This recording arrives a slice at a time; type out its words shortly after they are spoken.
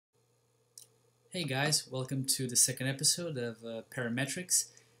Hey guys, welcome to the second episode of Parametrics,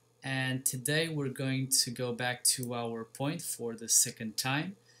 and today we're going to go back to our point for the second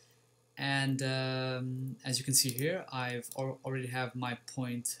time. And as you can see here, I've already have my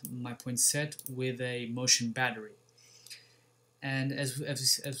point set with a motion battery. And as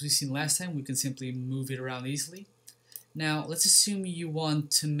we've seen last time, we can simply move it around easily. Now let's assume you want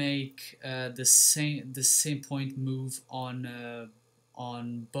to make the same point move on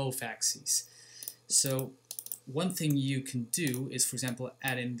both axes. So one thing you can do is, for example,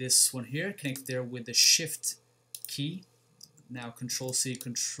 add in this one here, connect there with the Shift key. Now Control C,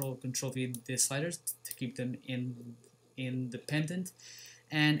 Control V the sliders to keep them independent.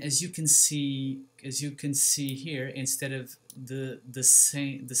 And as you can see here, instead of the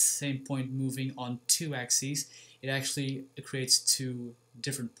same point moving on two axes, it actually creates two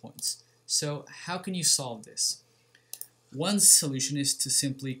different points. So how can you solve this? One solution is to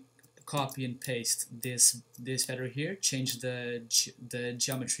simply copy and paste this header here, change the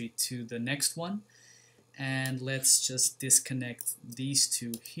geometry to the next one, and let's just disconnect these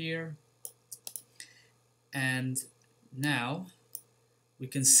two here. And now we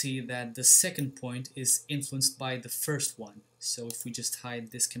can see that the second point is influenced by the first one. So if we just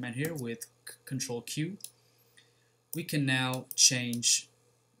hide this command here with Control Q, we can now change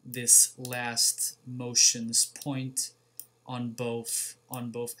this last motion's point on both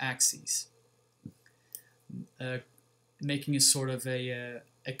axes, making a sort of a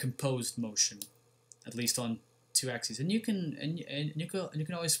composed motion, at least on two axes. And you can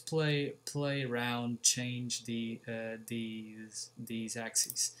always play around, change these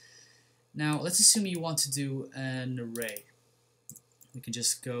axes. Now let's assume you want to do an array. We can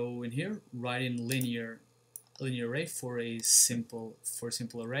just go in here, write in linear array for a simple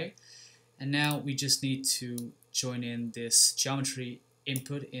array, and now we just need to join in this geometry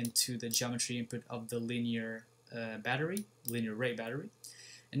input into the geometry input of the linear array battery.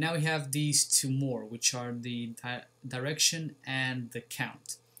 And now we have these two more, which are the direction and the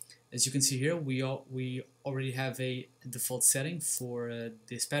count. As you can see here, we already have a default setting for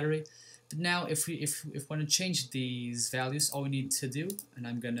this battery. But now if we want to change these values, all we need to do, and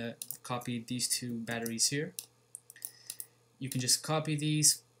I'm gonna copy these two batteries here. You can just copy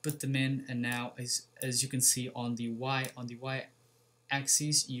these, put them in, and now as you can see on the y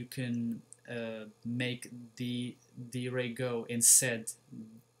axis, you can make the array go in said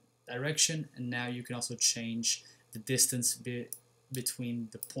direction, and now you can also change the distance between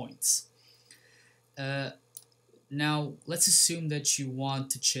the points. Now let's assume that you want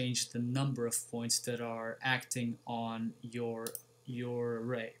to change the number of points that are acting on your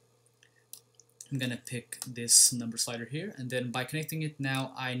array. I'm gonna pick this number slider here, and then by connecting it,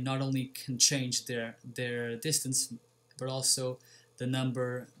 now I not only can change their distance, but also the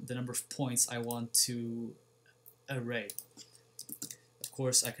number of points I want to array. Of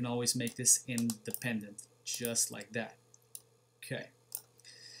course, I can always make this independent, just like that. Okay.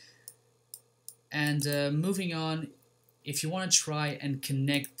 And moving on, if you want to try and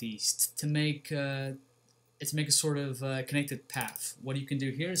connect these to make a sort of connected path, what you can do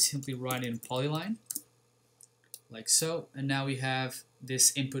here is simply write in polyline, like so, and now we have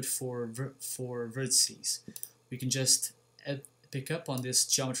this input for vertices. We can just pick up on this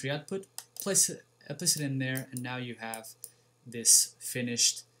geometry output, place it in there, and now you have this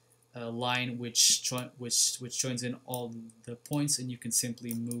finished line which joins in all the points, and you can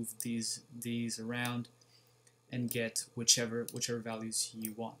simply move these around and get whichever values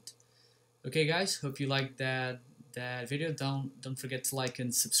you want. Okay guys, hope you liked that video. Don't forget to like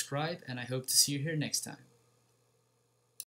and subscribe, and I hope to see you here next time.